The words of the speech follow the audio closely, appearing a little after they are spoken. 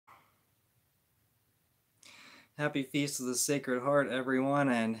Happy Feast of the Sacred Heart, everyone,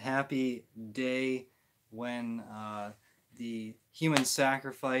 and happy day when the human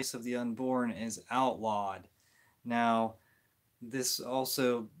sacrifice of the unborn is outlawed. Now, this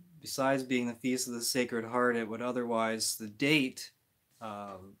also, besides being the Feast of the Sacred Heart, it would otherwise, the date,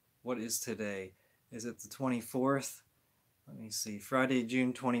 what is today? Is it the 24th? Let me see, Friday,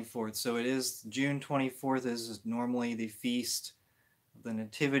 June 24th. So it is June 24th is normally the feast of the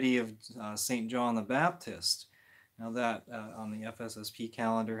Nativity of St. John the Baptist. Now that on the FSSP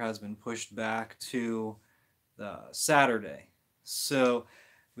calendar has been pushed back to the Saturday. So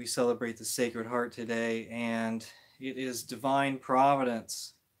we celebrate the Sacred Heart today, and it is divine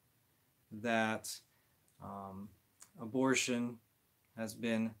providence that abortion has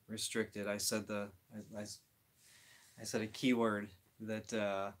been restricted. I said a keyword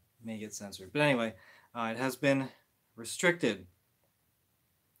that may get censored, but anyway, it has been restricted.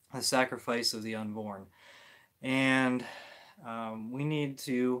 The sacrifice of the unborn. And we need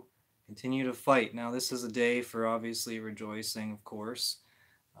to continue to fight. Now, this is a day for obviously rejoicing, of course.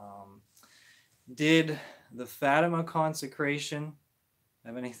 Did the Fatima consecration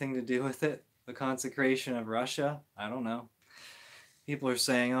have anything to do with it? The consecration of Russia? I don't know. People are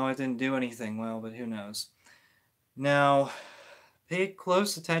saying, oh, it didn't do anything. Well, but who knows? Now, pay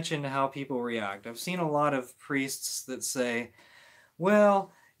close attention to how people react. I've seen a lot of priests that say,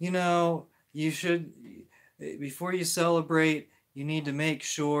 well, you should, before you celebrate, you need to make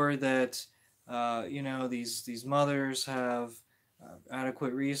sure that these mothers have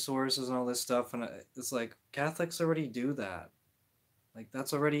adequate resources and all this stuff. And it's like, Catholics already do that. Like,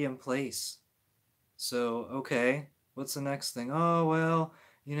 that's already in place. So, okay, what's the next thing? Oh, well,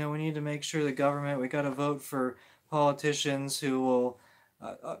 we need to make sure the government, we got to vote for politicians who will,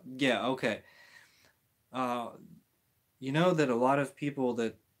 yeah, okay. You know that a lot of people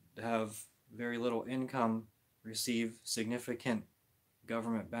that have very little income receive significant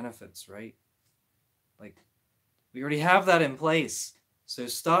government benefits, right? Like, we already have that in place. So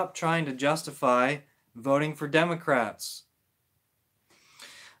stop trying to justify voting for Democrats.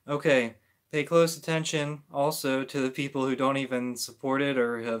 Okay, pay close attention also to the people who don't even support it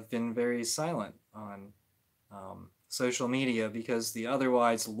or have been very silent on social media, because the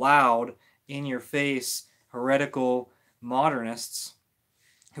otherwise loud, in-your-face, heretical modernists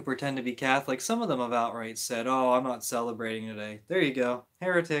who pretend to be Catholic, some of them have outright said, oh, I'm not celebrating today. There you go,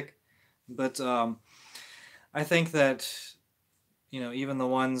 heretic. But I think that, even the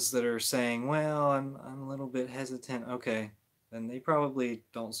ones that are saying, well, I'm a little bit hesitant, okay, then they probably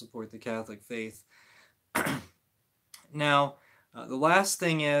don't support the Catholic faith. Now, the last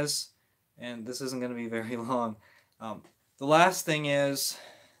thing is, and this isn't going to be very long, the last thing is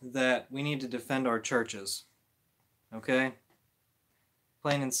that we need to defend our churches, okay?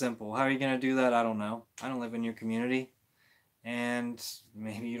 Plain and simple. How are you going to do that? I don't know. I don't live in your community, and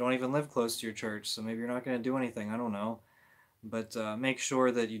maybe you don't even live close to your church, so maybe you're not going to do anything. I don't know. But make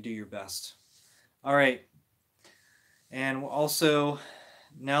sure that you do your best. All right. And also,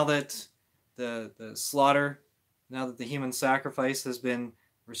 now that the slaughter, now that the human sacrifice has been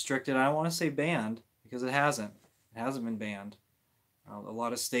restricted, I don't want to say banned, because it hasn't. It hasn't been banned. A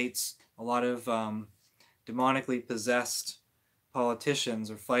lot of states, a lot of demonically possessed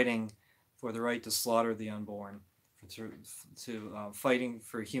politicians are fighting for the right to slaughter the unborn, fighting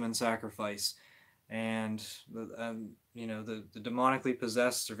for human sacrifice, and the demonically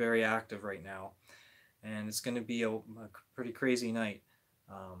possessed are very active right now, and it's going to be a pretty crazy night.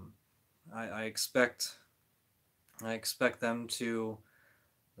 I expect them to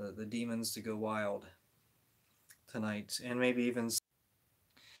the demons to go wild tonight, and maybe even.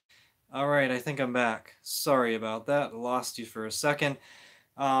 All right, I think I'm back. Sorry about that. I lost you for a second.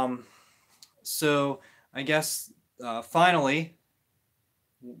 So I guess finally,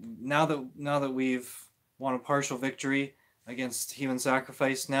 now that we've won a partial victory against human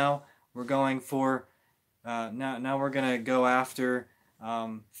sacrifice, now we're going for now we're gonna go after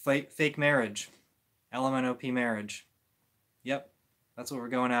fake marriage, LMNOP marriage. Yep, that's what we're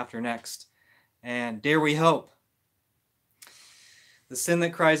going after next. And dare we hope. The sin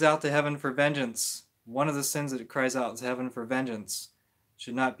that cries out to heaven for vengeance, one of the sins that cries out to heaven for vengeance,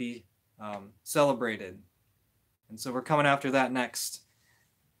 should not be celebrated. And so we're coming after that next.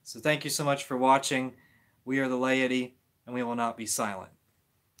 So thank you so much for watching. We are the laity, and we will not be silent.